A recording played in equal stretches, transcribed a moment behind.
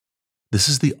This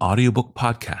is the audiobook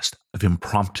podcast of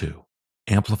Impromptu,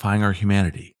 amplifying our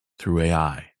humanity through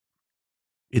AI.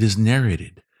 It is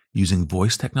narrated using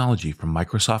voice technology from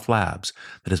Microsoft Labs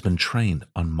that has been trained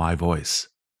on my voice.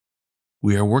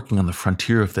 We are working on the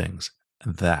frontier of things,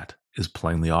 and that is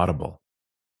plainly audible.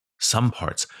 Some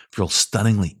parts feel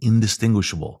stunningly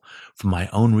indistinguishable from my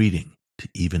own reading to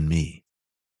even me.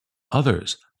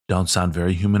 Others don't sound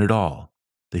very human at all.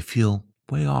 They feel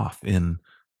way off in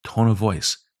tone of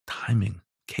voice, timing,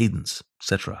 cadence,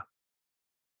 etc.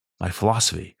 My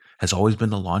philosophy has always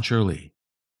been to launch early,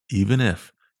 even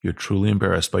if you're truly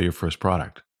embarrassed by your first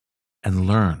product, and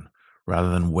learn rather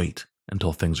than wait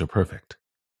until things are perfect.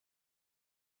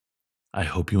 I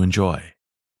hope you enjoy,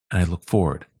 and I look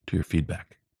forward to your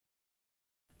feedback.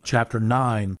 Chapter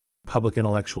 9, Public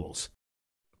Intellectuals.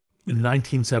 In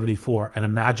 1974, an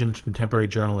imagined contemporary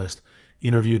journalist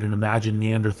interviewed an imagined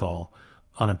Neanderthal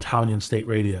on Italian state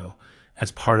radio as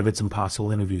part of its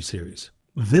Impossible interview series.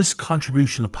 This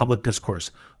contribution of public discourse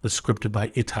was scripted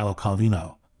by Italo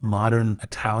Calvino, modern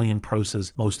Italian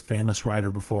prosa's most famous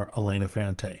writer before Elena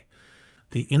Ferrante.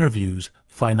 The interviews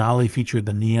finally featured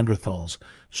the Neanderthals'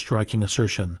 striking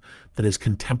assertion that his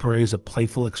contemporaries'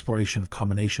 playful exploration of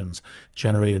combinations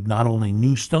generated not only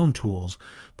new stone tools,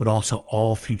 but also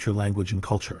all future language and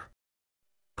culture.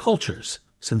 Cultures,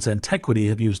 since antiquity,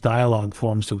 have used dialogue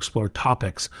forms to explore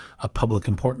topics of public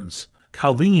importance.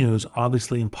 Calvino's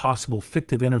obviously impossible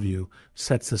fictive interview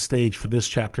sets the stage for this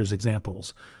chapter's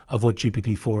examples of what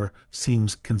GPT-4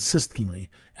 seems consistently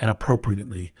and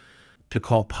appropriately to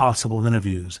call possible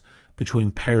interviews between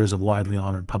pairs of widely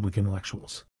honored public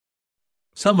intellectuals.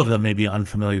 Some of them may be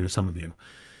unfamiliar to some of you,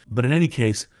 but in any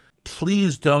case,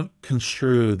 please don't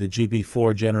construe the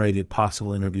GPT-4 generated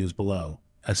possible interviews below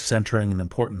as centering in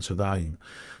importance or value.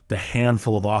 The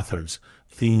handful of authors,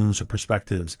 themes, or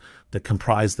perspectives that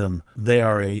comprise them, they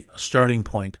are a starting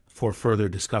point for further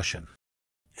discussion.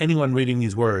 Anyone reading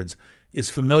these words is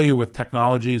familiar with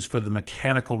technologies for the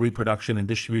mechanical reproduction and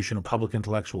distribution of public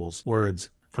intellectuals' words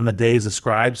from the days of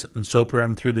scribes and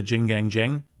Sopran through the Jing Gang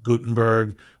Jing,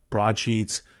 Gutenberg,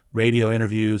 broadsheets, radio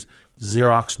interviews,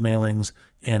 Xerox mailings,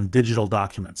 and digital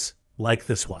documents like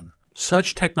this one.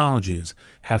 Such technologies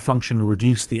have functioned to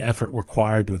reduce the effort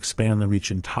required to expand the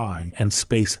reach and time and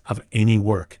space of any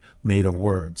work made of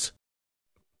words.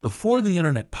 Before the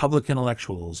internet, public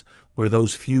intellectuals were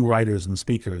those few writers and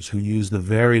speakers who used the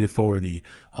varied authority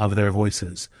of their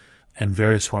voices and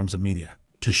various forms of media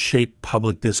to shape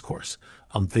public discourse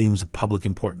on themes of public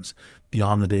importance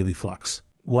beyond the daily flux.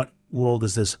 What world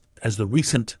is this? As the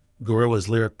recent Gorillaz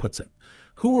lyric puts it,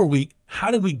 who are we? How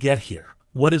did we get here?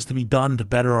 What is to be done to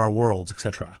better our worlds,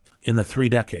 etc. In the 3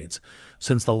 decades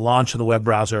since the launch of the web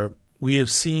browser, we have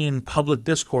seen public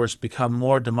discourse become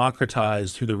more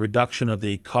democratized through the reduction of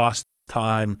the cost,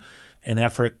 time, and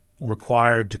effort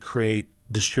required to create,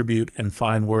 distribute, and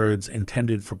find words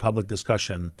intended for public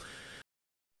discussion.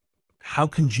 How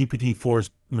can GPT-4's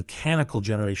mechanical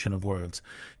generation of words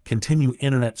continue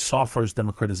internet software's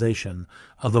democratization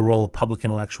of the role of public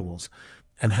intellectuals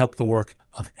and help the work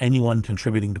of anyone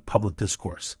contributing to public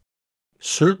discourse?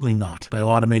 Certainly not by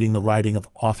automating the writing of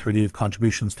authoritative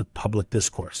contributions to public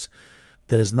discourse.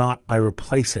 That is not by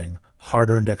replacing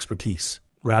hard-earned expertise.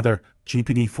 Rather,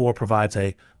 GPT-4 provides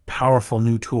a powerful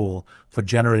new tool for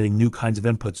generating new kinds of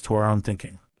inputs to our own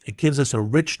thinking. It gives us a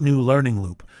rich new learning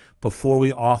loop before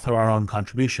we author our own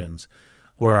contributions,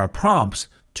 where our prompts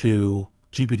to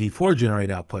GPT-4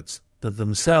 generate outputs that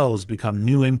themselves become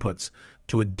new inputs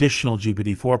to additional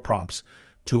GPT-4 prompts,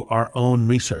 to our own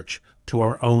research, to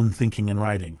our own thinking and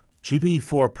writing.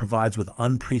 GPT-4 provides with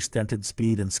unprecedented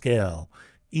speed and scale,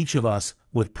 each of us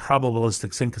with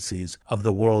probabilistic syntheses of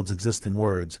the world's existing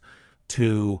words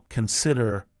to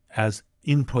consider as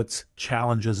inputs,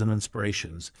 challenges, and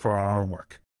inspirations for our own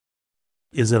work.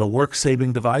 Is it a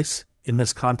work-saving device in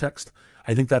this context?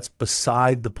 I think that's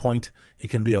beside the point. It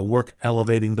can be a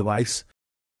work-elevating device.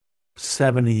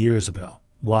 70 years ago,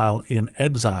 while in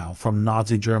exile from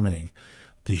Nazi Germany,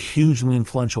 the hugely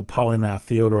influential polymath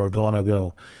Theodor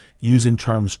Adorno, using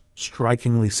terms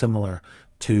strikingly similar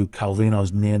to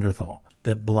Calvino's Neanderthal,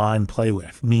 that blind play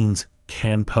with means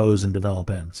can pose and develop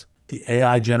ends. The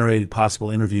AI-generated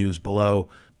possible interviews below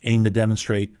aim to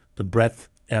demonstrate the breadth,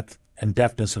 depth, and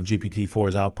deftness of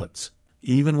GPT-4's outputs,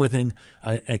 even within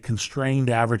a constrained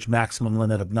average maximum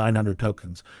limit of 900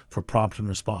 tokens for prompt and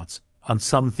response, on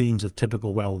some themes of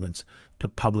typical relevance to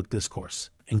public discourse,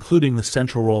 including the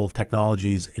central role of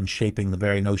technologies in shaping the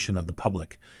very notion of the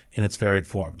public in its varied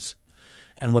forms,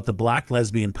 and what the Black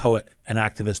lesbian poet and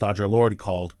activist Audre Lorde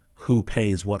called "who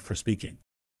pays what for speaking."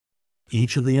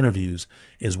 Each of the interviews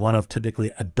is one of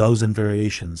typically a dozen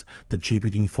variations that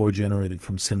GPT-4 generated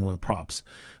from similar prompts,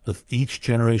 with each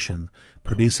generation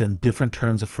producing different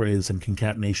turns of phrase and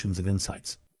concatenations of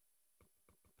insights.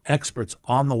 Experts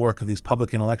on the work of these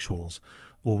public intellectuals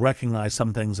will recognize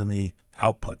some things in the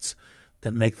outputs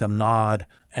that make them nod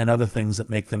and other things that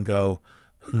make them go,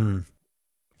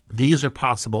 These are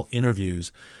possible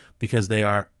interviews because they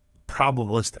are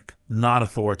probabilistic, not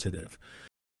authoritative.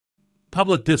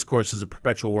 Public discourse is a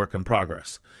perpetual work in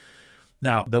progress.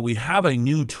 Now that we have a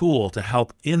new tool to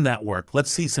help in that work,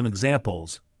 let's see some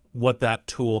examples what that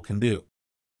tool can do.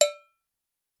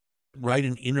 Write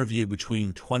an interview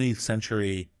between 20th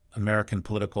century American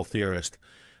political theorist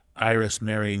Iris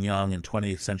Marion Young and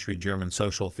 20th century German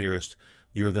social theorist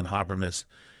Jürgen Habermas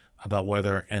about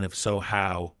whether, and if so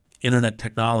how, internet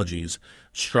technologies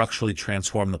structurally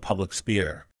transform the public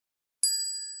sphere.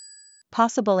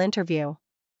 Possible interview.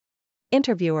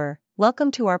 Interviewer,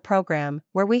 welcome to our program,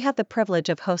 where we have the privilege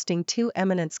of hosting two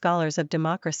eminent scholars of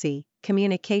democracy,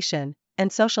 communication,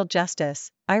 and social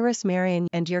justice, Iris Marion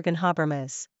and Jürgen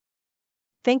Habermas.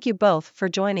 Thank you both for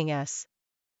joining us.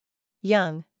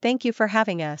 Young, thank you for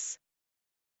having us.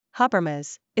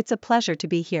 Habermas, it's a pleasure to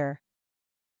be here.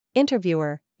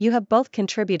 Interviewer, you have both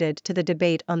contributed to the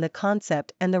debate on the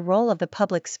concept and the role of the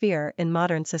public sphere in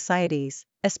modern societies,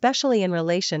 especially in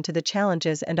relation to the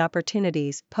challenges and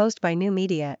opportunities posed by new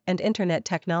media and internet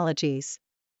technologies.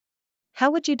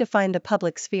 How would you define the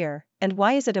public sphere, and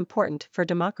why is it important for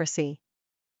democracy?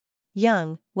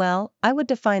 Young, well, I would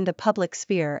define the public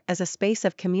sphere as a space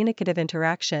of communicative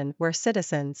interaction where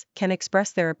citizens can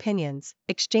express their opinions,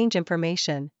 exchange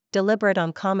information, deliberate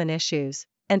on common issues,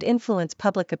 and influence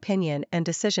public opinion and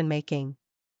decision-making.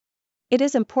 It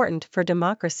is important for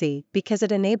democracy because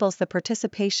it enables the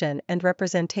participation and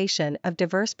representation of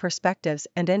diverse perspectives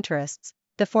and interests,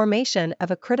 the formation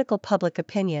of a critical public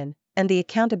opinion, and the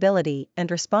accountability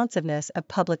and responsiveness of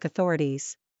public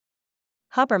authorities.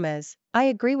 Habermas, I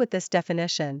agree with this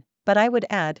definition, but I would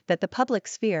add that the public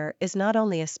sphere is not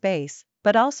only a space,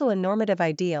 but also a normative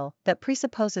ideal that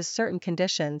presupposes certain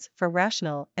conditions for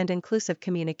rational and inclusive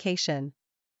communication.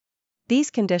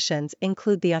 These conditions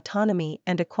include the autonomy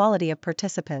and equality of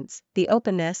participants, the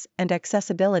openness and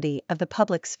accessibility of the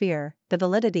public sphere, the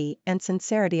validity and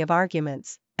sincerity of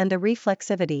arguments, and the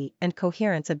reflexivity and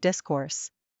coherence of discourse.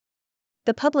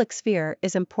 The public sphere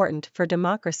is important for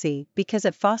democracy because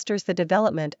it fosters the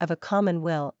development of a common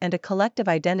will and a collective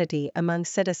identity among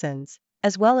citizens,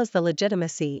 as well as the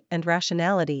legitimacy and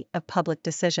rationality of public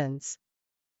decisions.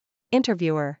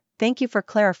 Interviewer, thank you for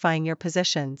clarifying your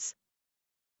positions.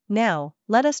 Now,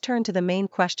 let us turn to the main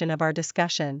question of our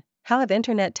discussion: how have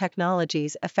internet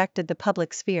technologies affected the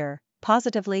public sphere,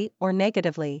 positively or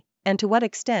negatively, and to what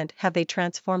extent have they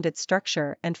transformed its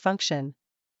structure and function?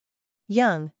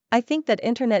 Young, I think that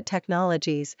internet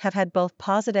technologies have had both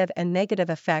positive and negative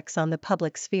effects on the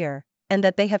public sphere, and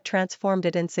that they have transformed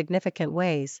it in significant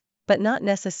ways, but not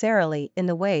necessarily in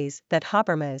the ways that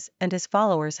Habermas and his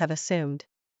followers have assumed.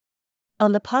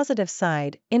 On the positive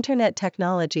side, internet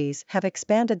technologies have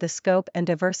expanded the scope and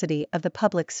diversity of the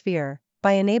public sphere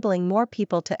by enabling more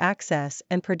people to access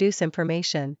and produce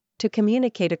information, to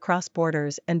communicate across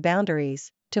borders and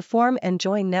boundaries, to form and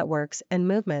join networks and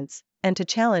movements, and to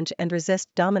challenge and resist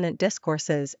dominant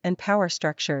discourses and power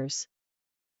structures.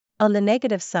 On the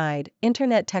negative side,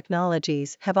 internet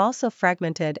technologies have also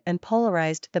fragmented and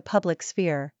polarized the public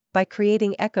sphere by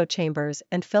creating echo chambers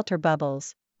and filter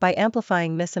bubbles, by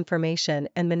amplifying misinformation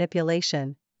and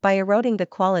manipulation, by eroding the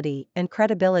quality and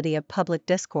credibility of public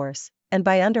discourse, and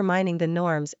by undermining the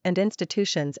norms and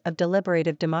institutions of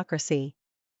deliberative democracy.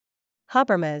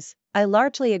 Habermas, I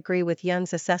largely agree with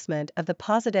Young's assessment of the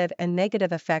positive and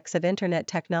negative effects of internet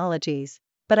technologies,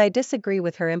 but I disagree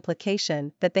with her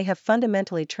implication that they have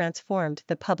fundamentally transformed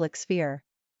the public sphere.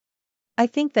 I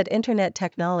think that internet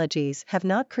technologies have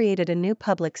not created a new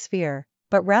public sphere,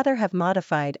 but rather have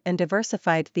modified and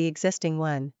diversified the existing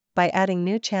one, by adding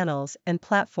new channels and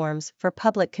platforms for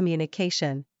public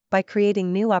communication, by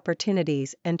creating new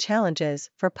opportunities and challenges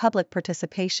for public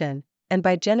participation, and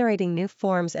by generating new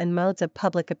forms and modes of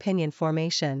public opinion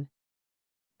formation.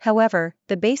 However,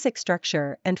 the basic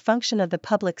structure and function of the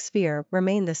public sphere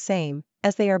remain the same,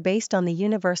 as they are based on the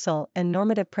universal and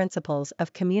normative principles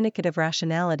of communicative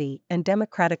rationality and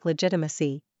democratic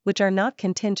legitimacy, which are not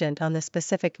contingent on the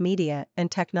specific media and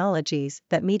technologies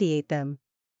that mediate them.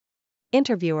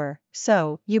 Interviewer,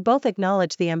 so, you both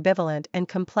acknowledge the ambivalent and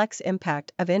complex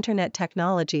impact of internet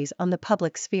technologies on the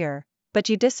public sphere, but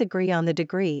you disagree on the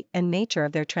degree and nature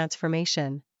of their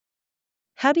transformation.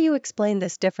 How do you explain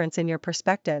this difference in your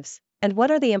perspectives, And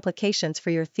what are the implications for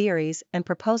your theories and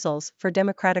proposals for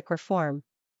democratic reform?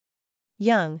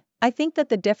 Young, I think that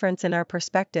the difference in our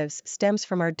perspectives stems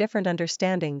from our different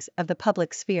understandings of the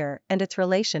public sphere and its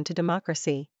relation to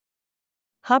democracy.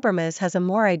 Habermas has a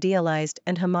more idealized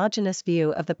and homogeneous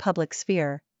view of the public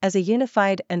sphere as a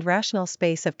unified and rational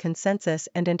space of consensus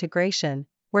and integration,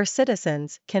 where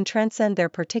citizens can transcend their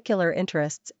particular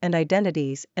interests and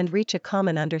identities and reach a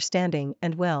common understanding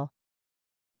and will.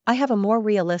 I have a more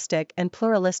realistic and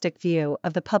pluralistic view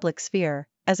of the public sphere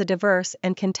as a diverse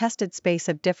and contested space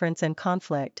of difference and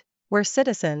conflict, where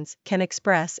citizens can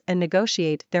express and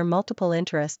negotiate their multiple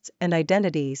interests and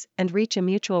identities and reach a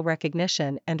mutual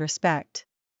recognition and respect.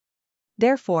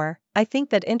 Therefore, I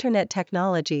think that Internet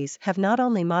technologies have not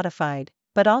only modified,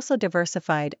 but also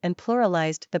diversified and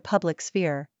pluralized the public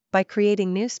sphere, by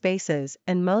creating new spaces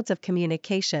and modes of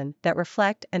communication that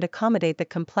reflect and accommodate the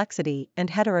complexity and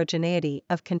heterogeneity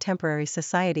of contemporary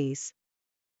societies.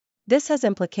 This has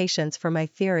implications for my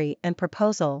theory and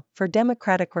proposal for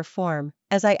democratic reform,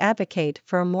 as I advocate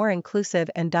for a more inclusive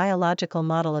and dialogical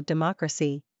model of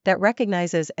democracy that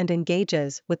recognizes and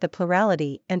engages with the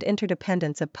plurality and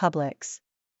interdependence of publics.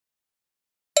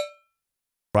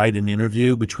 Write an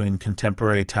interview between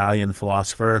contemporary Italian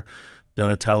philosopher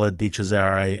Donatella Di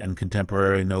Cesare and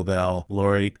contemporary Nobel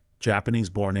laureate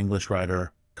Japanese-born English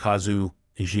writer Kazuo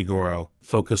Ishiguro,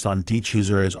 focused on Di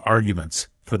Cesare's arguments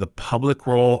for the public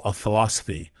role of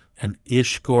philosophy and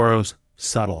Ishiguro's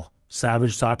subtle,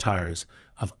 savage satires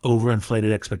of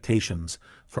overinflated expectations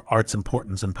for art's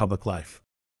importance in public life.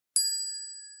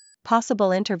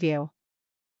 Possible interview.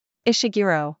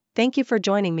 Ishiguro, thank you for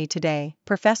joining me today,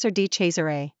 Professor Di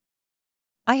Cesare.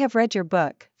 I have read your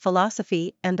book,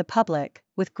 Philosophy and the Public,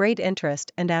 with great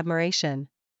interest and admiration.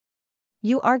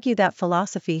 You argue that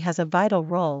philosophy has a vital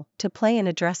role to play in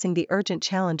addressing the urgent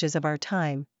challenges of our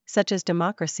time, such as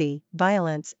democracy,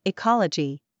 violence,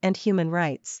 ecology, and human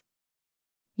rights.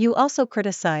 You also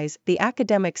criticize the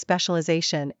academic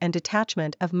specialization and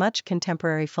detachment of much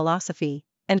contemporary philosophy,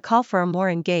 and call for a more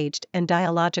engaged and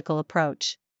dialogical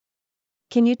approach.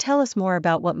 Can you tell us more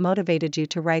about what motivated you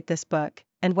to write this book,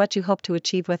 and what you hope to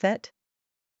achieve with it?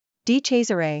 Di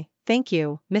Cesare, thank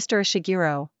you, Mr.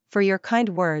 Ishiguro, for your kind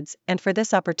words and for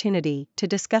this opportunity to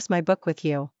discuss my book with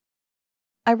you.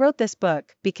 I wrote this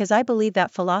book because I believe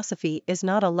that philosophy is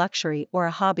not a luxury or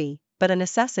a hobby, but a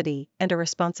necessity and a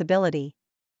responsibility.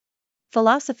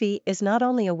 Philosophy is not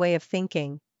only a way of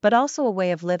thinking, but also a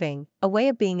way of living, a way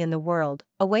of being in the world,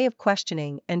 a way of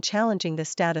questioning and challenging the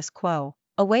status quo,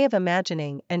 a way of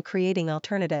imagining and creating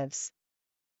alternatives.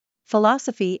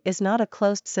 Philosophy is not a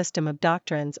closed system of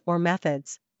doctrines or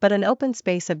methods, but an open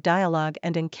space of dialogue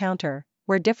and encounter,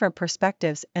 where different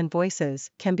perspectives and voices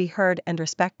can be heard and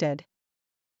respected.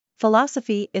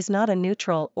 Philosophy is not a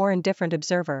neutral or indifferent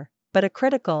observer, but a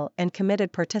critical and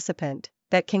committed participant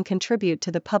that can contribute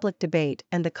to the public debate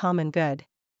and the common good.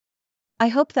 I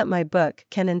hope that my book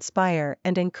can inspire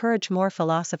and encourage more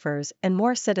philosophers and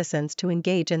more citizens to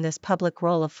engage in this public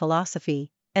role of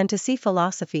philosophy, and to see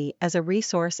philosophy as a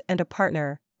resource and a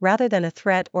partner, rather than a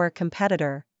threat or a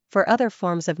competitor, for other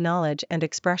forms of knowledge and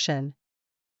expression.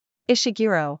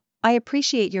 Ishiguro, I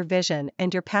appreciate your vision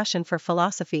and your passion for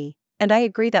philosophy, and I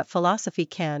agree that philosophy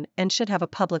can and should have a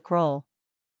public role.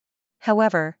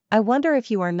 However, I wonder if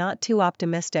you are not too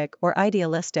optimistic or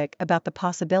idealistic about the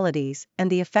possibilities and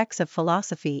the effects of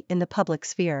philosophy in the public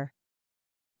sphere.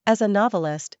 As a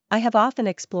novelist, I have often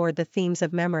explored the themes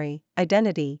of memory,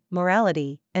 identity,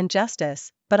 morality, and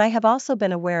justice, but I have also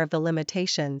been aware of the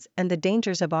limitations and the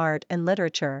dangers of art and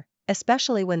literature,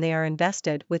 especially when they are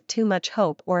invested with too much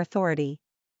hope or authority.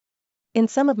 In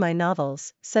some of my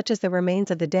novels, such as The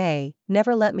Remains of the Day,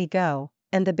 Never Let Me Go,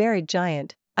 and The Buried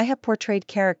Giant, I have portrayed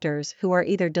characters who are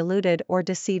either deluded or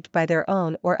deceived by their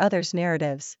own or others'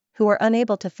 narratives, who are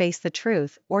unable to face the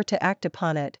truth or to act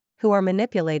upon it, who are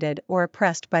manipulated or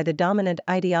oppressed by the dominant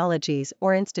ideologies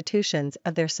or institutions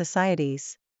of their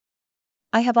societies.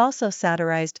 I have also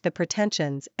satirized the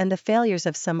pretensions and the failures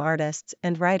of some artists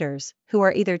and writers, who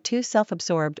are either too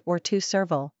self-absorbed or too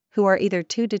servile, who are either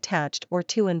too detached or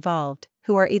too involved,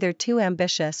 who are either too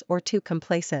ambitious or too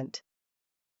complacent.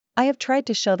 I have tried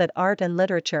to show that art and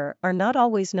literature are not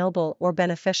always noble or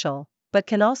beneficial, but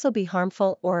can also be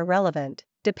harmful or irrelevant,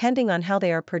 depending on how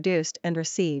they are produced and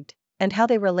received, and how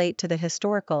they relate to the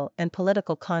historical and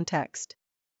political context.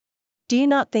 Do you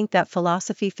not think that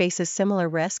philosophy faces similar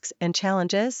risks and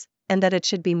challenges, and that it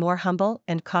should be more humble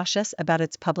and cautious about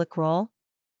its public role?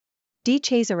 Di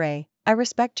Cesare, I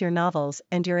respect your novels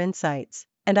and your insights,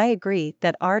 and I agree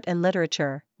that art and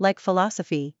literature, like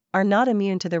philosophy, are not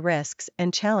immune to the risks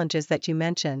and challenges that you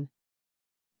mention.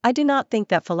 I do not think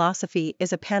that philosophy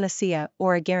is a panacea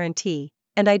or a guarantee,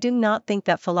 and I do not think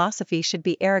that philosophy should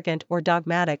be arrogant or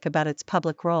dogmatic about its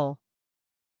public role.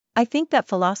 I think that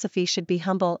philosophy should be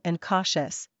humble and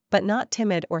cautious, but not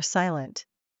timid or silent.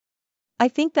 I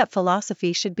think that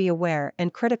philosophy should be aware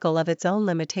and critical of its own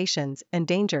limitations and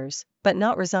dangers, but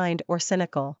not resigned or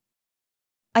cynical.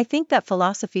 I think that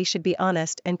philosophy should be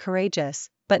honest and courageous,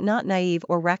 but not naive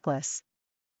or reckless.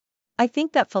 I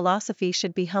think that philosophy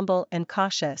should be humble and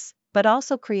cautious, but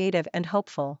also creative and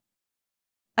hopeful.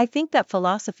 I think that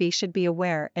philosophy should be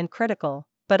aware and critical,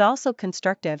 but also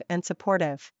constructive and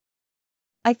supportive.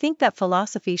 I think that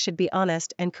philosophy should be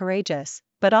honest and courageous,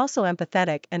 but also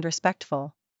empathetic and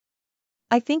respectful.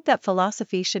 I think that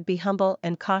philosophy should be humble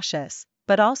and cautious,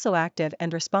 but also active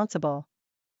and responsible.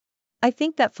 I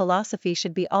think that philosophy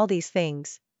should be all these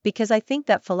things, because I think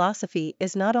that philosophy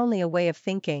is not only a way of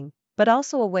thinking, but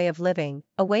also a way of living,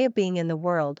 a way of being in the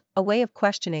world, a way of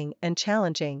questioning and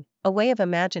challenging, a way of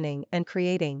imagining and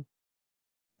creating.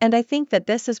 And I think that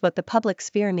this is what the public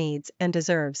sphere needs and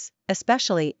deserves,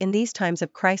 especially in these times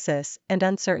of crisis and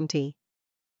uncertainty.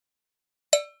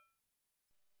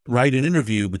 Write an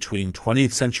interview between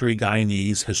 20th century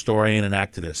Guyanese historian and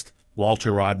activist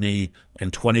Walter Rodney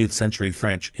and 20th century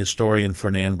French historian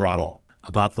Fernand Braudel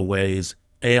about the ways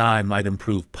AI might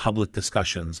improve public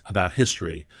discussions about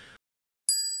history.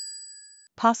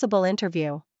 Possible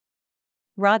interview.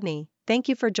 Rodney, thank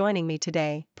you for joining me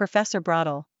today, Professor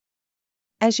Braudel.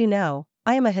 As you know,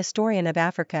 I am a historian of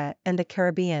Africa and the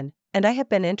Caribbean, and I have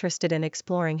been interested in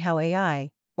exploring how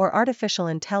AI, or artificial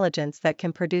intelligence that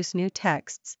can produce new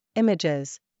texts,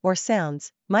 images, or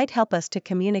sounds, might help us to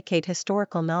communicate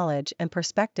historical knowledge and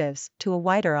perspectives to a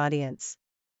wider audience.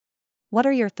 What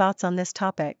are your thoughts on this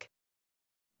topic?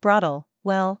 Braudel,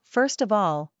 well, first of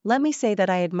all, let me say that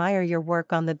I admire your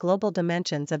work on the global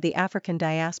dimensions of the African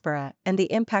diaspora and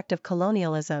the impact of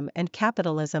colonialism and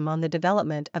capitalism on the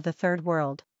development of the Third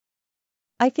World.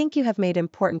 I think you have made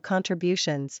important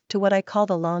contributions to what I call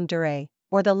the longue durée,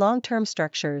 or the long-term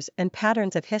structures and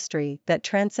patterns of history that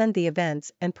transcend the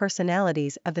events and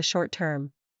personalities of the short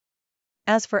term.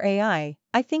 As for AI,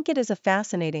 I think it is a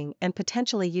fascinating and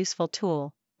potentially useful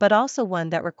tool, but also one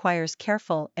that requires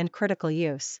careful and critical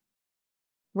use.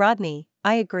 Rodney,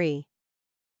 I agree.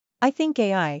 I think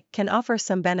AI can offer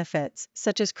some benefits,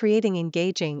 such as creating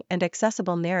engaging and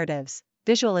accessible narratives,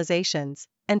 visualizations,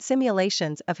 and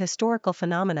simulations of historical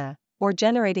phenomena, or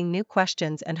generating new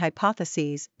questions and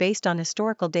hypotheses based on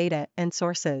historical data and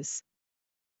sources.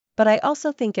 But I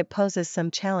also think it poses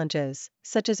some challenges,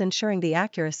 such as ensuring the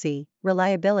accuracy,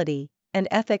 reliability, and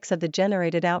ethics of the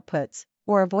generated outputs,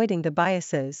 or avoiding the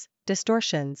biases,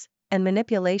 distortions, and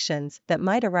manipulations that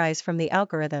might arise from the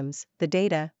algorithms, the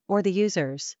data, or the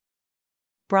users.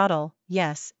 Braudel,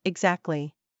 yes,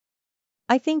 exactly.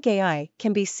 I think AI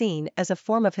can be seen as a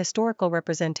form of historical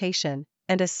representation,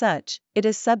 and as such, it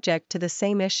is subject to the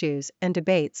same issues and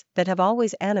debates that have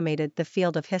always animated the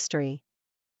field of history.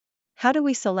 How do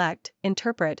we select,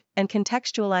 interpret, and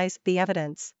contextualize the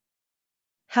evidence?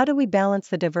 How do we balance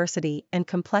the diversity and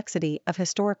complexity of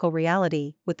historical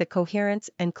reality with the coherence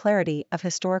and clarity of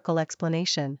historical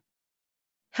explanation?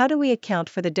 How do we account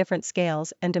for the different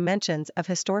scales and dimensions of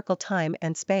historical time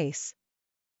and space?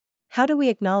 How do we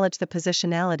acknowledge the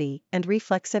positionality and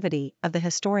reflexivity of the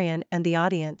historian and the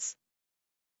audience?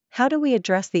 How do we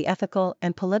address the ethical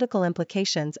and political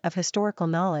implications of historical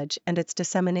knowledge and its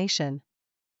dissemination?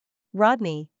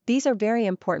 Rodney, these are very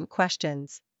important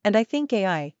questions, and I think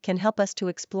AI can help us to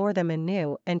explore them in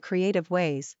new and creative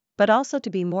ways, but also to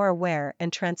be more aware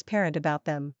and transparent about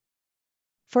them.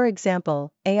 For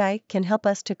example, AI can help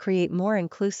us to create more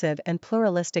inclusive and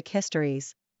pluralistic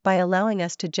histories by allowing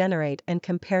us to generate and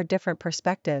compare different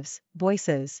perspectives,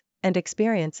 voices, and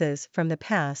experiences from the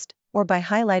past, or by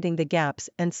highlighting the gaps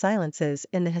and silences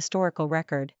in the historical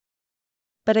record.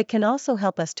 But it can also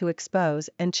help us to expose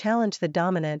and challenge the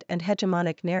dominant and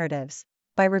hegemonic narratives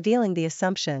by revealing the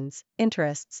assumptions,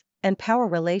 interests, and power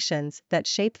relations that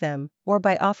shape them, or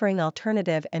by offering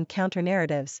alternative and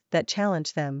counter-narratives that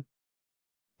challenge them.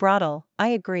 Braudel, I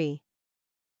agree.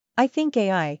 I think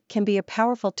AI can be a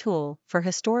powerful tool for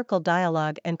historical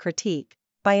dialogue and critique,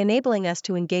 by enabling us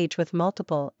to engage with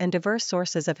multiple and diverse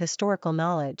sources of historical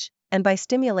knowledge, and by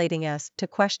stimulating us to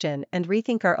question and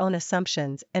rethink our own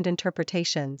assumptions and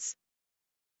interpretations.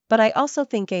 But I also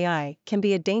think AI can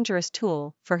be a dangerous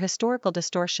tool for historical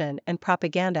distortion and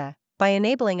propaganda, by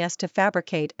enabling us to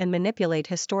fabricate and manipulate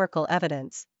historical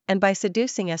evidence, and by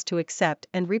seducing us to accept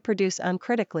and reproduce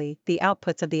uncritically the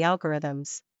outputs of the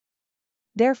algorithms.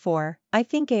 Therefore, I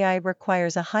think AI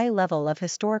requires a high level of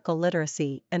historical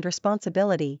literacy and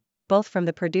responsibility, both from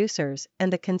the producers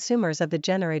and the consumers of the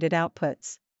generated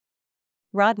outputs.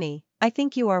 Rodney, I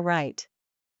think you are right.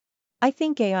 I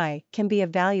think AI can be a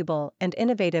valuable and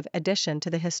innovative addition to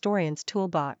the historian's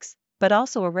toolbox, but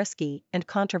also a risky and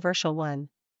controversial one.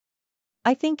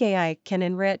 I think AI can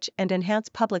enrich and enhance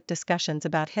public discussions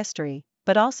about history,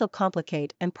 but also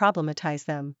complicate and problematize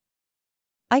them.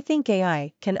 I think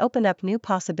AI can open up new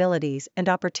possibilities and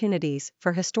opportunities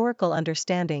for historical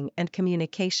understanding and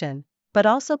communication, but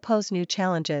also pose new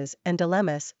challenges and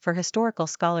dilemmas for historical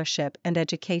scholarship and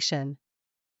education.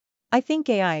 I think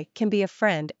AI can be a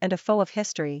friend and a foe of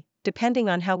history, depending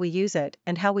on how we use it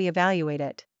and how we evaluate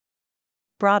it.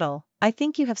 Brodel, I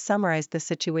think you have summarized the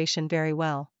situation very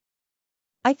well.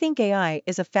 I think AI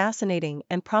is a fascinating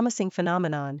and promising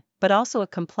phenomenon, but also a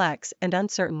complex and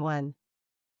uncertain one.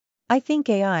 I think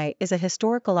AI is a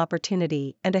historical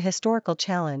opportunity and a historical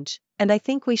challenge, and I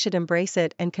think we should embrace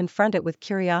it and confront it with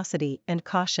curiosity and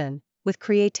caution, with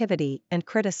creativity and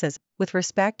criticism, with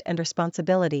respect and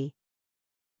responsibility.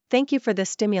 Thank you for this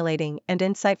stimulating and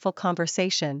insightful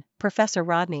conversation, Professor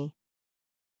Rodney.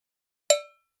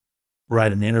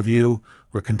 Write an interview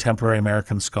with contemporary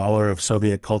American scholar of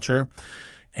Soviet culture,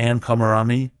 Anne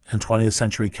Komaramy, and 20th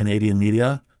century Canadian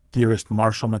media theorist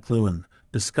Marshall McLuhan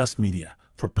discuss media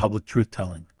for public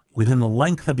truth-telling. Within the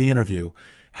length of the interview,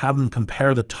 have them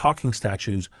compare the talking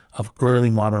statues of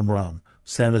early modern Rome,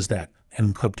 samizdat,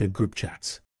 and encrypted group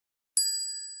chats.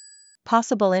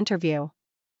 Possible interview.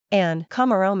 Anne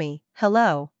Komaramy,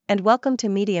 hello, and welcome to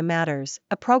Media Matters,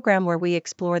 a program where we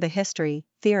explore the history,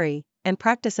 theory, and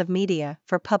practice of media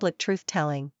for public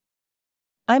truth-telling.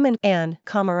 I'm Anne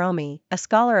Komaramy, a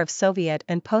scholar of Soviet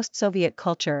and post-Soviet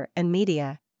culture and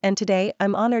media, and today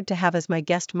I'm honored to have as my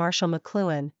guest Marshall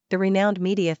McLuhan, the renowned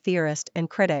media theorist and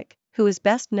critic, who is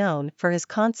best known for his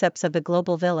concepts of the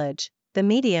global village, the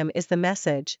medium is the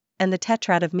message, and the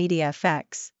tetrad of media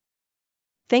effects.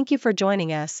 Thank you for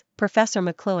joining us, Professor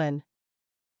McLuhan.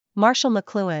 Marshall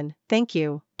McLuhan, thank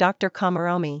you, Dr.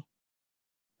 Komaramy.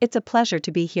 It's a pleasure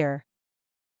to be here.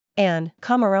 Anne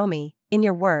Komaramy, in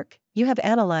your work, you have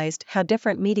analyzed how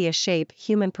different media shape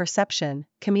human perception,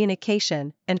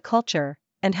 communication, and culture,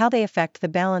 and how they affect the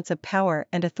balance of power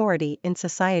and authority in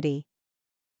society.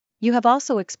 You have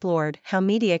also explored how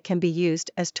media can be used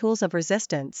as tools of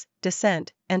resistance,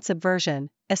 dissent, and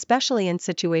subversion, especially in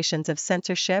situations of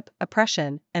censorship,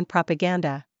 oppression, and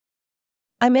propaganda.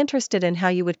 I'm interested in how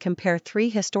you would compare three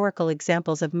historical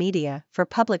examples of media for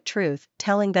public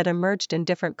truth-telling that emerged in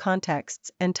different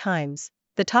contexts and times: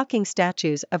 the talking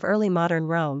statues of early modern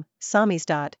Rome,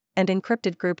 samizdat, and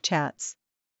encrypted group chats.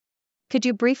 Could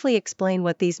you briefly explain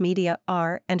what these media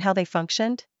are and how they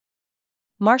functioned?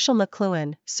 Marshall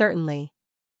McLuhan, certainly.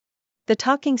 The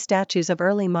talking statues of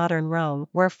early modern Rome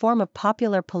were a form of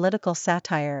popular political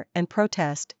satire and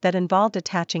protest that involved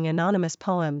attaching anonymous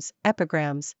poems,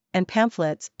 epigrams, and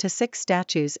pamphlets to 6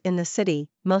 statues in the city,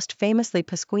 most famously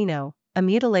Pasquino, a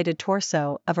mutilated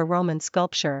torso of a Roman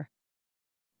sculpture.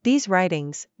 These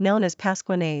writings, known as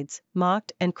pasquinades,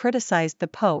 mocked and criticized the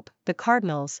Pope, the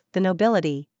cardinals, the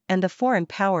nobility, and the foreign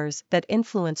powers that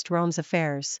influenced Rome's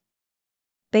affairs.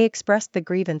 They expressed the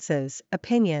grievances,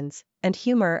 opinions, and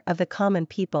humor of the common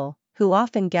people, who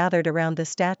often gathered around the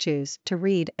statues to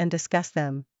read and discuss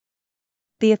them.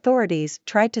 The authorities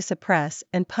tried to suppress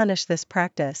and punish this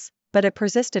practice, but it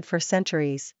persisted for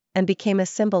centuries, and became a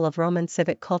symbol of Roman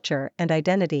civic culture and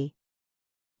identity.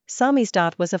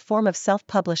 Samizdat was a form of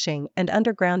self-publishing and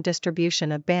underground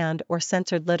distribution of banned or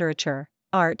censored literature,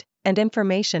 art, and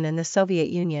information in the Soviet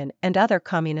Union and other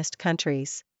communist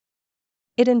countries.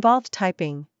 It involved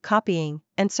typing, copying,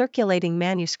 and circulating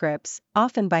manuscripts,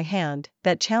 often by hand,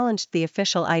 that challenged the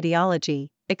official ideology,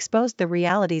 exposed the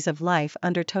realities of life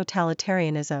under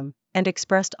totalitarianism, and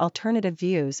expressed alternative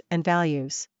views and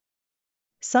values.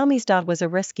 Samizdat was a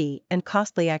risky and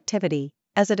costly activity,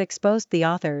 as it exposed the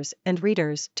authors and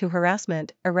readers to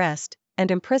harassment, arrest, and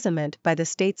imprisonment by the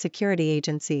state security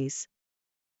agencies.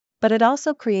 But it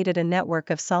also created a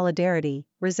network of solidarity,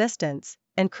 resistance,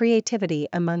 and creativity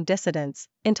among dissidents,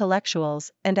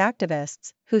 intellectuals, and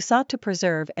activists who sought to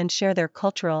preserve and share their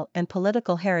cultural and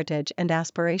political heritage and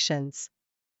aspirations.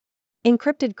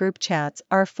 Encrypted group chats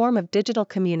are a form of digital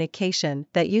communication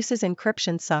that uses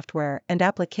encryption software and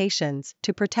applications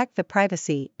to protect the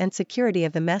privacy and security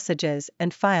of the messages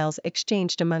and files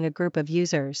exchanged among a group of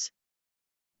users.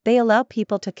 They allow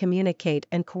people to communicate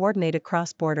and coordinate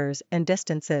across borders and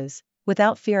distances,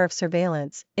 without fear of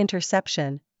surveillance,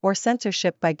 interception, or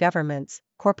censorship by governments,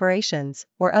 corporations,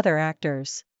 or other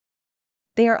actors.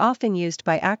 They are often used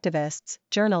by activists,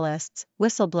 journalists,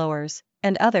 whistleblowers,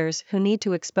 and others who need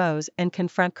to expose and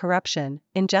confront corruption,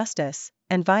 injustice,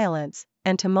 and violence,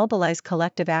 and to mobilize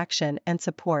collective action and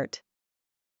support.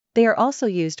 They are also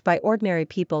used by ordinary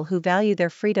people who value their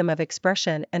freedom of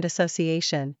expression and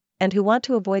association, and who want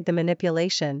to avoid the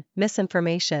manipulation,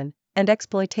 misinformation, and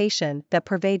exploitation that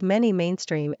pervade many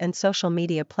mainstream and social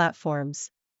media platforms.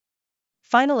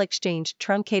 Final exchange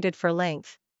truncated for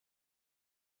length.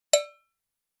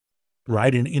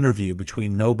 Write an interview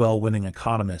between Nobel-winning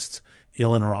economists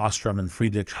Elinor Ostrom and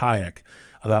Friedrich Hayek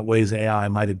about ways AI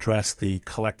might address the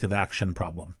collective action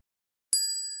problem.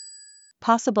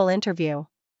 Possible interview.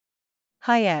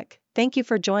 Hayek, thank you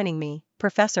for joining me,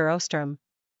 Professor Ostrom.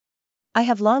 I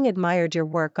have long admired your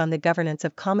work on the governance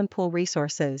of common pool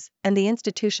resources and the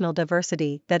institutional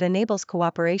diversity that enables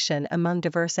cooperation among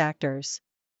diverse actors.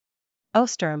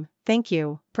 Ostrom, thank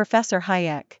you, Professor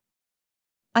Hayek.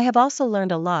 I have also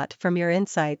learned a lot from your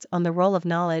insights on the role of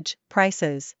knowledge,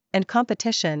 prices, and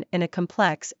competition in a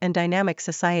complex and dynamic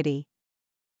society.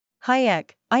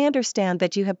 Hayek, I understand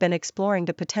that you have been exploring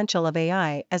the potential of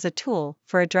AI as a tool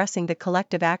for addressing the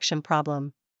collective action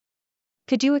problem.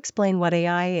 Could you explain what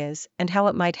AI is and how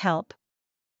it might help?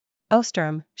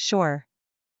 Ostrom, sure.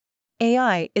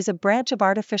 AI is a branch of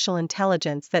artificial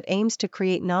intelligence that aims to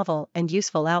create novel and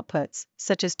useful outputs,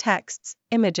 such as texts,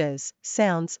 images,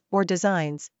 sounds, or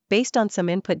designs, based on some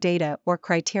input data or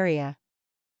criteria.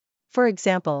 For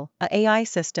example, an AI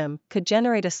system could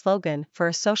generate a slogan for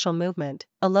a social movement,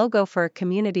 a logo for a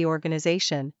community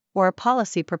organization, or a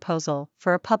policy proposal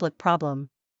for a public problem.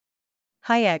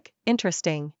 Hayek,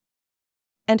 interesting.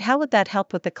 And how would that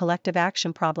help with the collective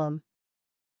action problem?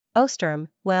 Ostrom,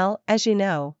 well, as you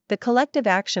know, the collective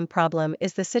action problem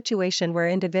is the situation where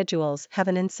individuals have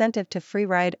an incentive to free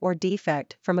ride or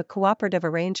defect from a cooperative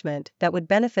arrangement that would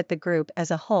benefit the group as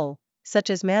a whole, such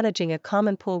as managing a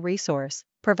common pool resource,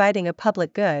 providing a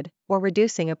public good, or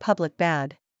reducing a public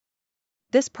bad.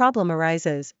 This problem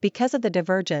arises because of the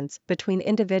divergence between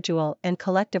individual and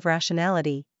collective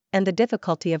rationality, and the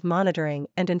difficulty of monitoring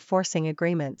and enforcing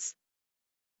agreements.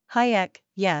 Hayek,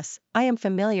 yes, I am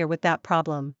familiar with that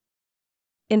problem.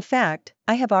 In fact,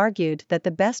 I have argued that the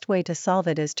best way to solve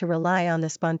it is to rely on the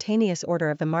spontaneous order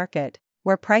of the market,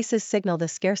 where prices signal the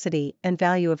scarcity and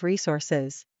value of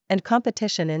resources, and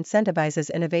competition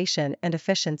incentivizes innovation and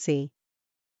efficiency.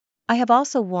 I have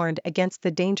also warned against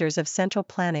the dangers of central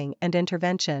planning and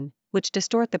intervention, which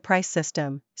distort the price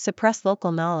system, suppress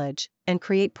local knowledge, and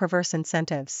create perverse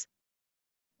incentives.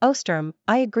 Ostrom,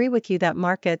 I agree with you that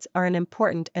markets are an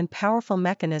important and powerful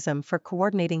mechanism for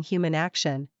coordinating human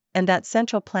action, and that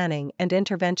central planning and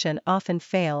intervention often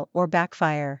fail or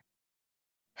backfire.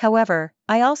 However,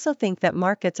 I also think that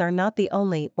markets are not the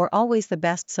only or always the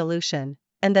best solution,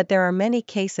 and that there are many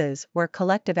cases where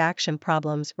collective action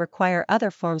problems require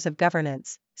other forms of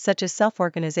governance, such as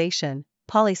self-organization,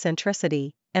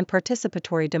 polycentricity, and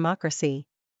participatory democracy.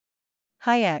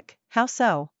 Hayek, how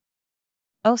so?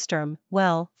 Ostrom,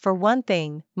 well, for one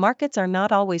thing, markets are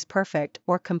not always perfect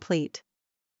or complete.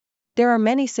 There are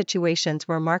many situations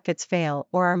where markets fail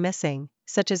or are missing,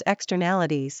 such as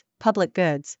externalities, public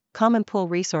goods, common pool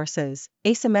resources,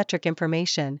 asymmetric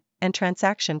information, and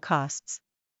transaction costs.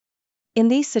 In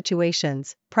these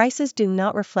situations, prices do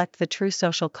not reflect the true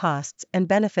social costs and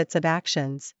benefits of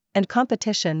actions, and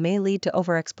competition may lead to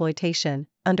overexploitation,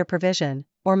 underprovision,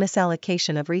 or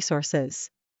misallocation of resources.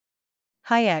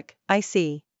 Hayek, I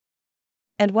see.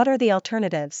 And what are the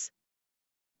alternatives?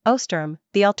 Ostrom,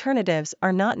 the alternatives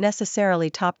are not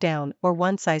necessarily top-down or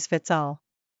one-size-fits-all.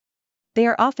 They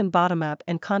are often bottom-up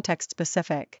and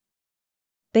context-specific.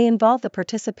 They involve the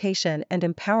participation and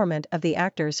empowerment of the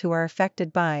actors who are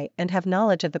affected by and have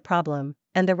knowledge of the problem,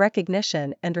 and the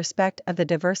recognition and respect of the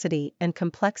diversity and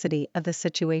complexity of the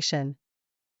situation.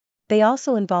 They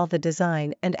also involve the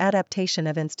design and adaptation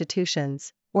of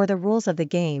institutions, or the rules of the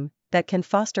game, that can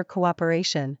foster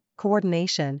cooperation,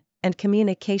 coordination, and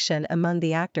communication among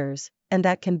the actors, and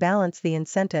that can balance the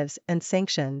incentives and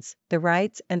sanctions, the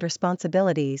rights and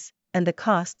responsibilities, and the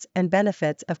costs and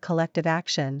benefits of collective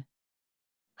action.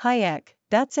 Hayek,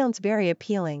 that sounds very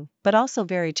appealing, but also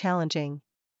very challenging.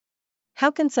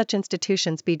 How can such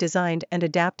institutions be designed and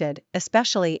adapted,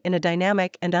 especially in a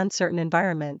dynamic and uncertain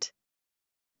environment?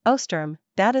 Ostrom,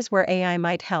 that is where AI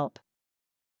might help.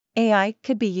 AI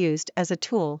could be used as a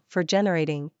tool for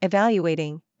generating,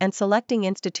 evaluating, and selecting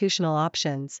institutional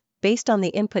options, based on the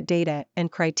input data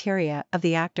and criteria of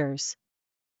the actors.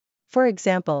 For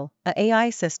example, an AI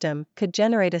system could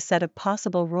generate a set of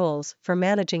possible rules for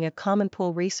managing a common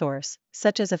pool resource,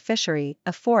 such as a fishery,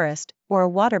 a forest, or a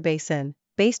water basin,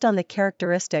 based on the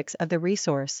characteristics of the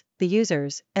resource, the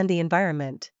users, and the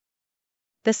environment.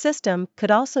 The system could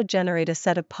also generate a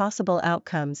set of possible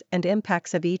outcomes and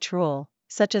impacts of each rule,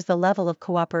 such as the level of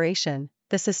cooperation,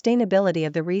 the sustainability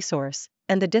of the resource,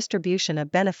 and the distribution of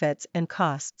benefits and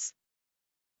costs.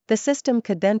 The system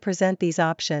could then present these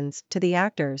options to the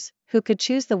actors, who could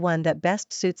choose the one that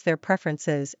best suits their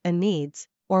preferences and needs,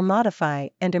 or modify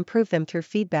and improve them through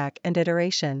feedback and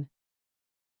iteration.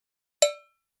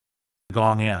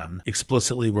 Gong'an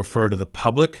explicitly refer to the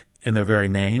public in their very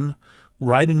name.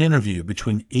 Write an interview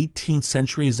between 18th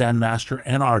century Zen master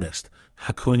and artist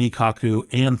Hakuin Ikaku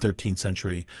and 13th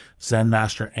century Zen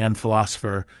master and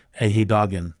philosopher Eiji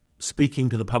Dogen, speaking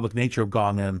to the public nature of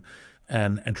Gong'an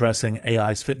and addressing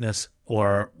AI's fitness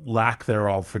or lack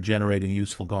thereof for generating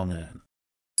useful Gong'an.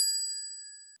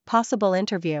 Possible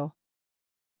interview.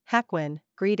 Hakuin,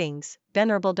 greetings,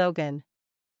 Venerable Dogen.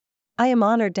 I am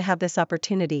honored to have this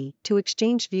opportunity to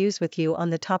exchange views with you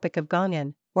on the topic of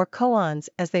Gong'an, or koans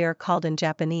as they are called in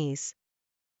Japanese.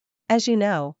 As you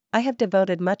know, I have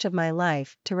devoted much of my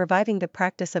life to reviving the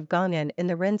practice of Gong'an in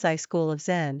the Rinzai school of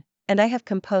Zen, and I have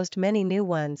composed many new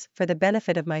ones for the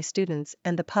benefit of my students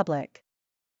and the public.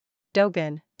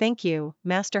 Dogen, thank you,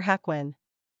 Master Hakuin.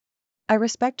 I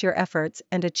respect your efforts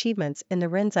and achievements in the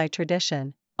Rinzai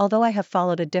tradition, although I have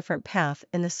followed a different path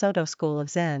in the Soto school of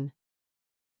Zen.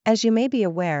 As you may be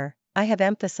aware, I have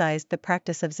emphasized the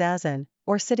practice of Zazen,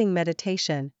 or sitting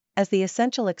meditation, as the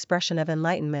essential expression of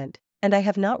enlightenment, and I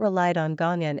have not relied on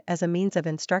Gong'an as a means of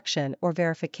instruction or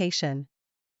verification.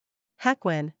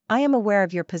 Hakuin, I am aware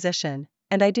of your position,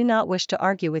 and I do not wish to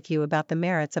argue with you about the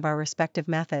merits of our respective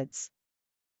methods.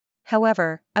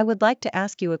 However, I would like to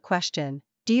ask you a question.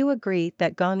 Do you agree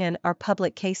that Gong'an are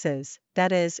public cases,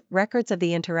 that is, records of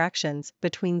the interactions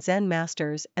between Zen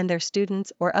masters and their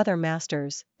students or other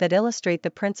masters, that illustrate the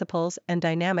principles and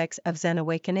dynamics of Zen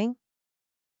awakening?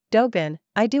 Dogen,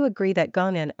 I do agree that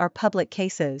Gong'an are public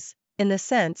cases, in the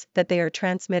sense that they are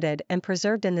transmitted and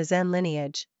preserved in the Zen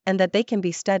lineage, and that they can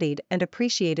be studied and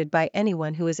appreciated by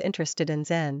anyone who is interested in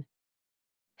Zen.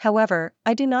 However,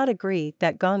 I do not agree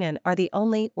that Gong'an are the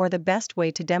only or the best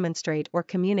way to demonstrate or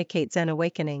communicate Zen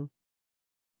awakening.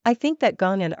 I think that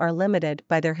Gong'an are limited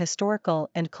by their historical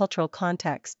and cultural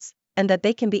contexts, and that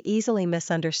they can be easily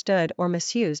misunderstood or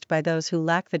misused by those who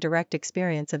lack the direct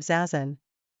experience of Zazen.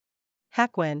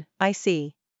 Hakuin, I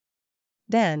see.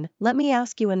 Then, let me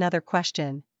ask you another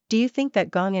question. Do you think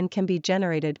that Gong'an can be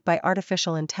generated by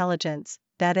artificial intelligence,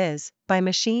 that is, by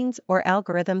machines or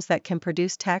algorithms that can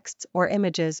produce texts or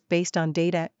images based on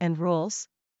data and rules?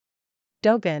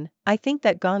 Dogen, I think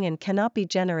that Gong'an cannot be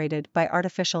generated by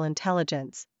artificial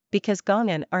intelligence, because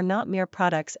Gong'an are not mere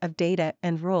products of data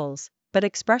and rules, but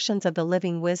expressions of the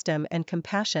living wisdom and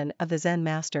compassion of the Zen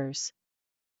masters.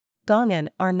 Gong'an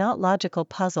are not logical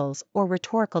puzzles or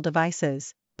rhetorical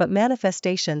devices, but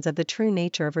manifestations of the true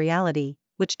nature of reality,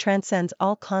 which transcends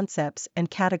all concepts and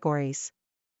categories.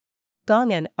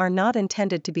 Gong'an are not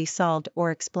intended to be solved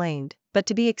or explained, but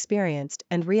to be experienced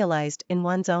and realized in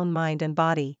one's own mind and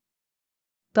body.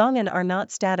 Gong'an are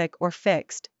not static or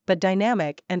fixed, but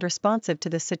dynamic and responsive to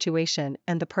the situation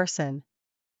and the person.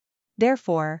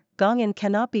 Therefore, Gong'an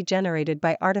cannot be generated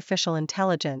by artificial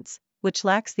intelligence, which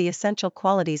lacks the essential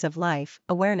qualities of life,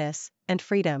 awareness, and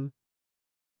freedom.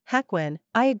 Hakuin,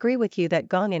 I agree with you that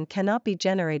Gong'an cannot be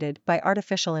generated by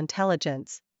artificial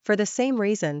intelligence, for the same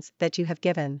reasons that you have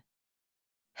given.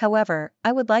 However,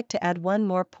 I would like to add one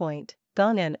more point.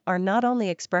 Gong'an are not only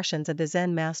expressions of the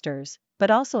Zen masters,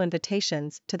 but also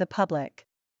invitations to the public.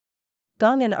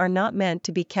 Gong'an are not meant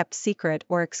to be kept secret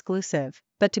or exclusive,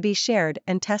 but to be shared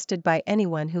and tested by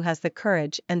anyone who has the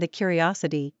courage and the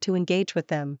curiosity to engage with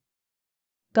them.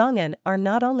 Gong'an are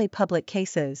not only public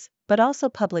cases, but also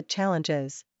public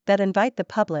challenges, that invite the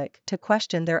public to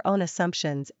question their own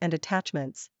assumptions and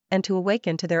attachments, and to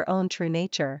awaken to their own true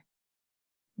nature.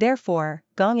 Therefore,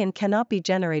 Gong'an cannot be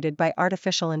generated by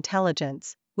artificial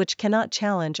intelligence, which cannot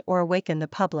challenge or awaken the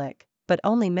public, but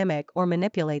only mimic or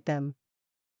manipulate them.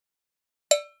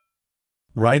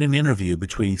 Write an interview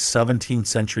between 17th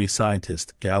century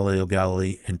scientist Galileo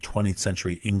Galilei and 20th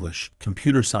century English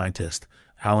computer scientist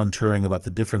Alan Turing about the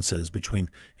differences between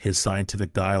his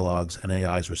scientific dialogues and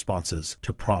AI's responses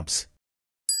to prompts.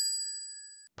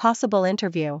 Possible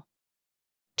interview.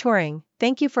 Turing,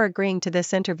 thank you for agreeing to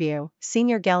this interview,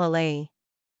 Senior Galilei.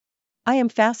 I am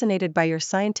fascinated by your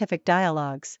scientific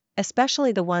dialogues,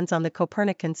 especially the ones on the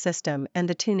Copernican system and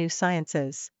the two new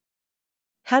sciences.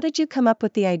 How did you come up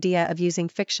with the idea of using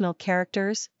fictional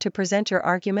characters to present your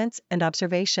arguments and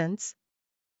observations?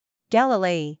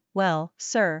 Galilei, well,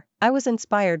 sir, I was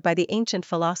inspired by the ancient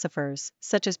philosophers,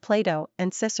 such as Plato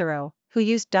and Cicero, who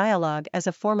used dialogue as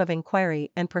a form of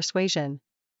inquiry and persuasion.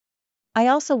 I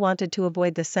also wanted to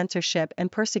avoid the censorship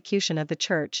and persecution of the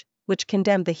Church, which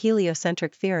condemned the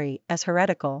heliocentric theory as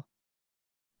heretical.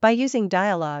 By using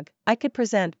dialogue, I could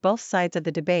present both sides of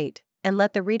the debate and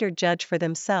let the reader judge for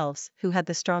themselves who had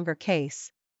the stronger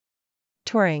case.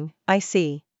 Turing, I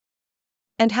see.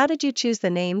 And how did you choose the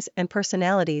names and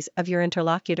personalities of your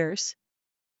interlocutors?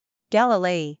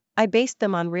 Galilei, I based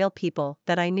them on real people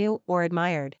that I knew or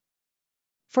admired.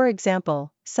 For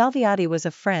example, Salviati was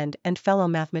a friend and fellow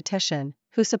mathematician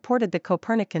who supported the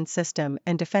Copernican system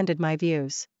and defended my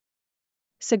views.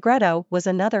 Segreto was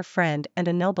another friend and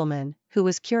a nobleman who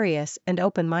was curious and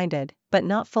open-minded, but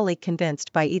not fully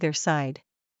convinced by either side.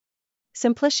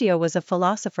 Simplicio was a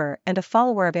philosopher and a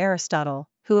follower of Aristotle,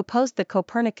 who opposed the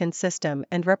Copernican system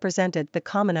and represented the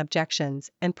common objections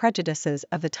and prejudices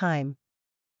of the time.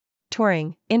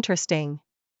 Turing, interesting.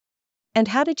 And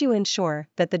how did you ensure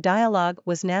that the dialogue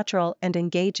was natural and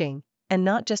engaging, and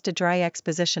not just a dry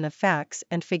exposition of facts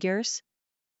and figures?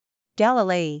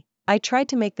 Galilei, I tried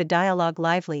to make the dialogue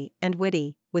lively and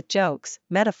witty, with jokes,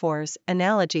 metaphors,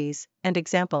 analogies, and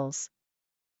examples.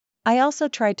 I also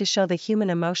tried to show the human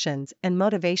emotions and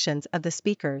motivations of the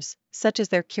speakers, such as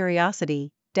their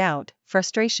curiosity, doubt,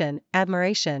 frustration,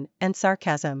 admiration, and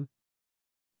sarcasm.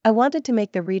 I wanted to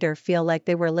make the reader feel like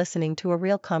they were listening to a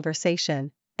real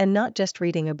conversation, and not just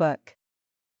reading a book.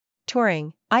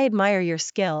 Turing, I admire your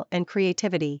skill and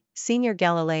creativity, Senior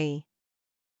Galilei.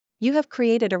 You have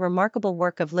created a remarkable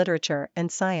work of literature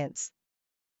and science.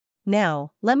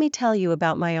 Now, let me tell you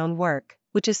about my own work,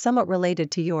 which is somewhat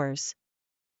related to yours.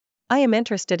 I am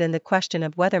interested in the question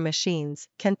of whether machines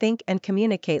can think and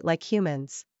communicate like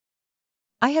humans.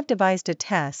 I have devised a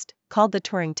test, called the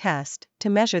Turing test,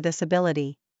 to measure this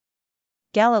ability.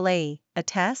 Galilei, a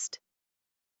test?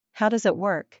 How does it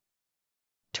work?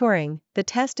 Turing, the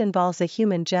test involves a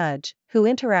human judge, who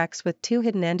interacts with two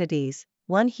hidden entities,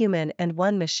 one human and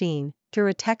one machine, through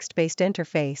a text-based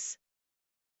interface.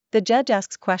 The judge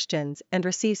asks questions and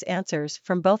receives answers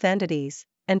from both entities,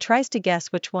 and tries to guess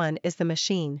which one is the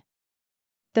machine.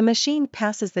 The machine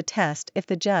passes the test if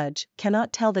the judge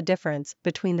cannot tell the difference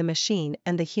between the machine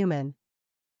and the human.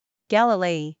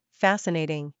 Galilei,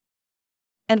 fascinating.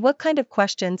 And what kind of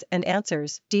questions and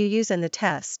answers do you use in the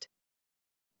test?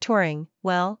 Turing,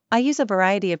 well, I use a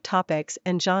variety of topics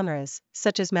and genres,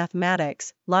 such as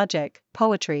mathematics, logic,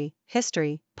 poetry,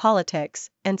 history, politics,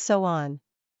 and so on.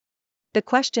 The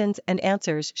questions and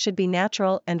answers should be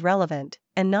natural and relevant,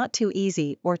 and not too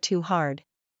easy or too hard.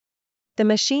 The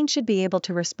machine should be able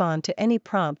to respond to any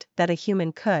prompt that a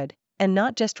human could, and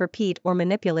not just repeat or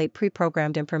manipulate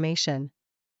pre-programmed information.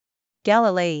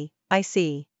 Galilei, I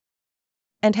see.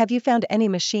 And have you found any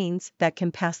machines that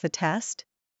can pass the test?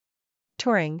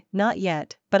 Turing, not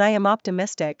yet, but I am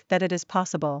optimistic that it is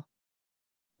possible.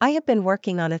 I have been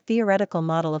working on a theoretical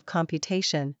model of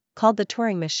computation, called the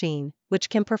Turing machine, which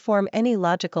can perform any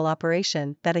logical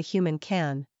operation that a human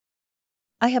can.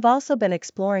 I have also been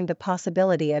exploring the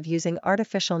possibility of using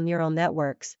artificial neural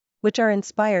networks, which are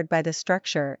inspired by the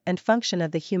structure and function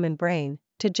of the human brain,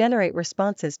 to generate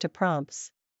responses to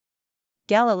prompts.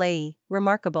 Galilei,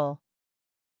 remarkable.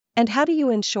 And how do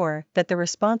you ensure that the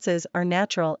responses are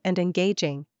natural and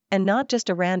engaging, and not just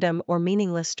a random or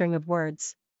meaningless string of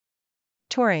words?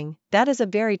 Turing, that is a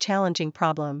very challenging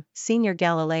problem, Senior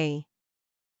Galilei.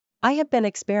 I have been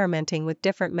experimenting with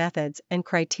different methods and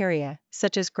criteria,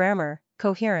 such as grammar,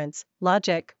 coherence,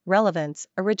 logic, relevance,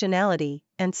 originality,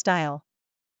 and style.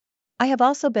 I have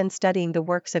also been studying the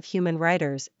works of human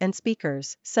writers and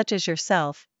speakers, such as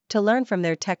yourself, to learn from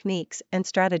their techniques and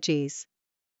strategies.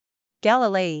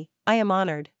 Galilei, I am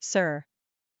honored, sir.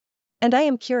 And I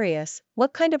am curious,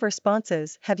 what kind of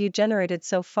responses have you generated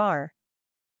so far?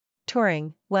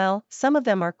 Turing, well, some of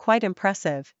them are quite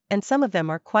impressive, and some of them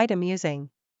are quite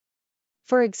amusing.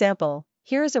 For example,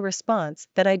 here is a response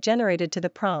that I generated to the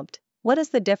prompt: what is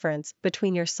the difference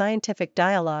between your scientific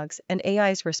dialogues and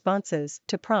AI's responses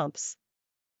to prompts?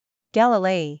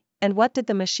 Galilei, and what did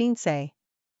the machine say?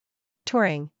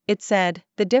 Turing, it said,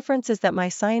 the difference is that my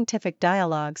scientific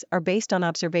dialogues are based on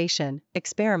observation,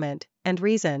 experiment, and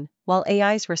reason, while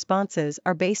AI's responses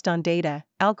are based on data,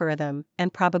 algorithm,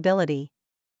 and probability.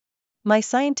 My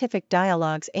scientific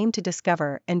dialogues aim to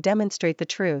discover and demonstrate the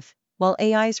truth, while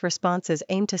AI's responses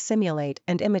aim to simulate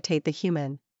and imitate the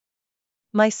human.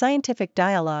 My scientific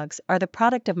dialogues are the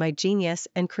product of my genius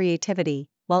and creativity,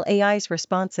 while AI's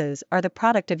responses are the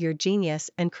product of your genius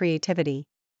and creativity.